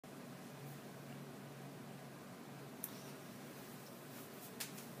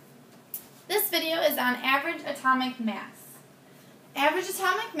This video is on average atomic mass. Average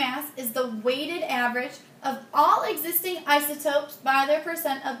atomic mass is the weighted average of all existing isotopes by their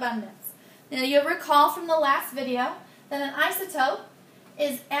percent abundance. Now you'll recall from the last video that an isotope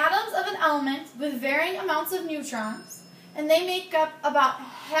is atoms of an element with varying amounts of neutrons, and they make up about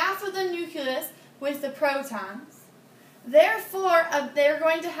half of the nucleus with the protons. Therefore, they're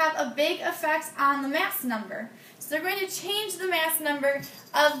going to have a big effect on the mass number. So they're going to change the mass number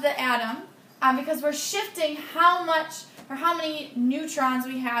of the atom because we're shifting how much or how many neutrons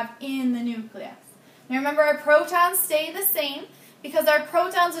we have in the nucleus. Now remember, our protons stay the same because our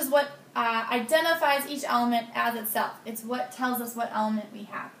protons is what identifies each element as itself. It's what tells us what element we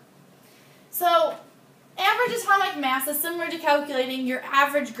have. So average atomic mass is similar to calculating your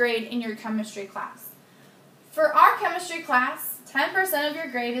average grade in your chemistry class. For our chemistry class, 10% of your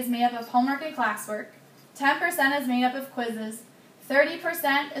grade is made up of homework and classwork, 10% is made up of quizzes,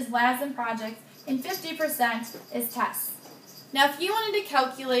 30% is labs and projects, and 50% is tests. Now, if you wanted to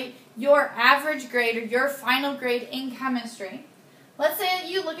calculate your average grade or your final grade in chemistry, let's say that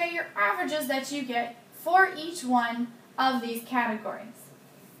you look at your averages that you get for each one of these categories.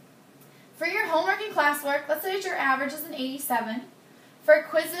 For your homework and classwork, let's say that your average is an 87. For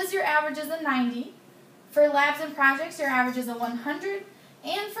quizzes, your average is a 90. For labs and projects, your average is a 100.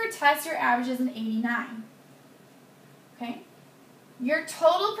 And for tests, your average is an 89. Okay? Your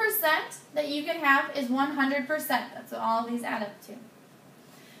total percent that you can have is 100%. That's what all of these add up to.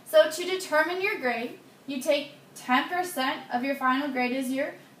 So to determine your grade, you take 10% of your final grade as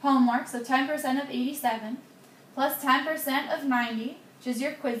your homework, so 10% of 87, plus 10% of 90, which is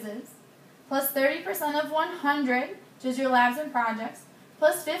your quizzes, plus 30% of 100, which is your labs and projects,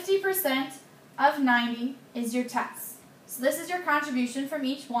 plus 50% of 90 is your tests. So this is your contribution from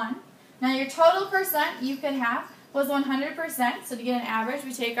each one. Now your total percent you could have was 100%. So to get an average,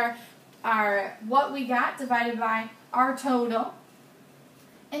 we take our what we got divided by our total.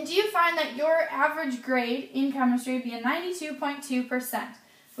 And do you find that your average grade in chemistry would be a 92.2%,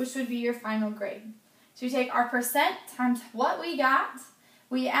 which would be your final grade. So we take our percent times what we got,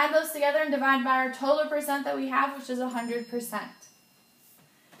 we add those together and divide by our total percent that we have, which is 100%.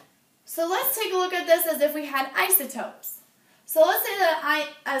 So let's take a look at this as if we had isotopes. So let's say that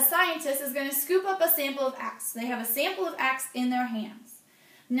a scientist is going to scoop up a sample of X. They have a sample of X in their hands.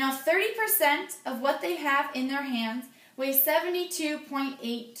 Now 30% of what they have in their hands weighs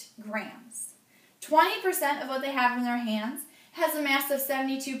 72.8 grams. 20% of what they have in their hands has a mass of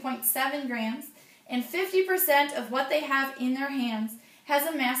 72.7 grams. And 50% of what they have in their hands has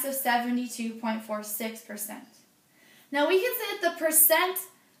a mass of 72.46%. Now we can say that the percent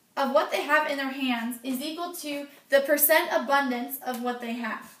of what they have in their hands is equal to the percent abundance of what they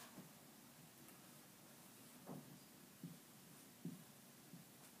have.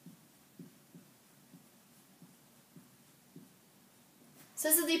 So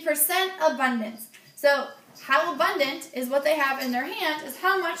this is the percent abundance. So how abundant is what they have in their hands is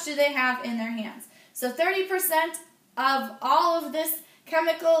how much do they have in their hands. So 30% of all of this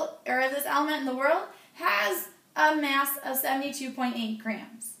chemical or this element in the world has a mass of 72.8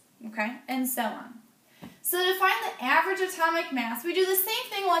 grams. Okay, and so on. So to find the average atomic mass, we do the same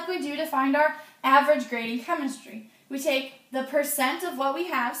thing like we do to find our average grade in chemistry. We take the percent of what we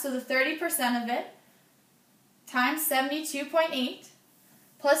have, so the 30% of it, times 72.8,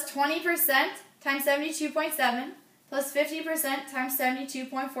 plus 20% times 72.7, plus 50% times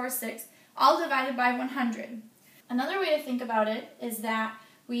 72.46, all divided by 100. Another way to think about it is that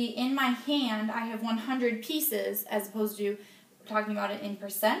in my hand, I have 100 pieces as opposed to talking about it in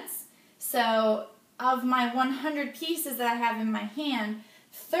percents. So of my 100 pieces that I have in my hand,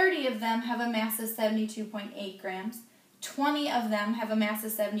 30 of them have a mass of 72.8 grams, 20 of them have a mass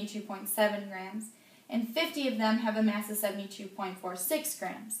of 72.7 grams, and 50 of them have a mass of 72.46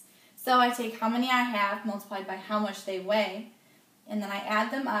 grams. So I take how many I have multiplied by how much they weigh, and then I add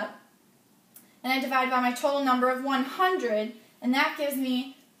them up, and I divide by my total number of 100, and that gives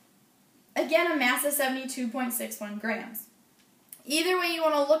me, again, a mass of 72.61 grams. Either way you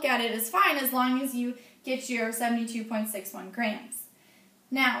want to look at it is fine as long as you get your 72.61 grams.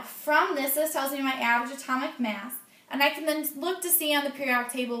 Now, from this tells me my average atomic mass, and I can then look to see on the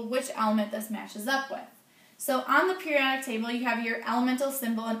periodic table which element this matches up with. So on the periodic table, you have your elemental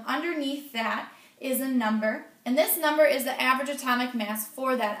symbol, and underneath that is a number, and this number is the average atomic mass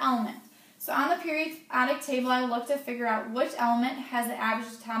for that element. So on the periodic table, I look to figure out which element has the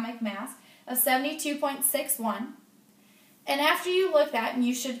average atomic mass of 72.61. And after you look at, and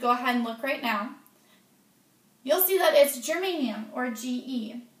you should go ahead and look right now, you'll see that it's germanium, or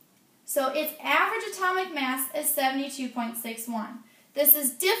Ge. So its average atomic mass is 72.61. This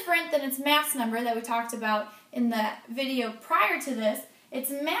is different than its mass number that we talked about in the video prior to this. Its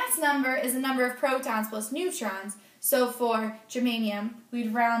mass number is the number of protons plus neutrons. So for germanium,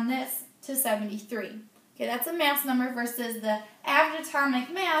 we'd round this to 73. Okay, that's a mass number versus the average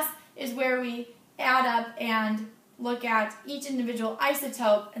atomic mass is where we add up and look at each individual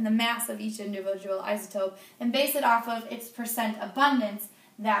isotope and the mass of each individual isotope and base it off of its percent abundance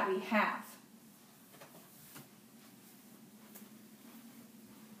that we have.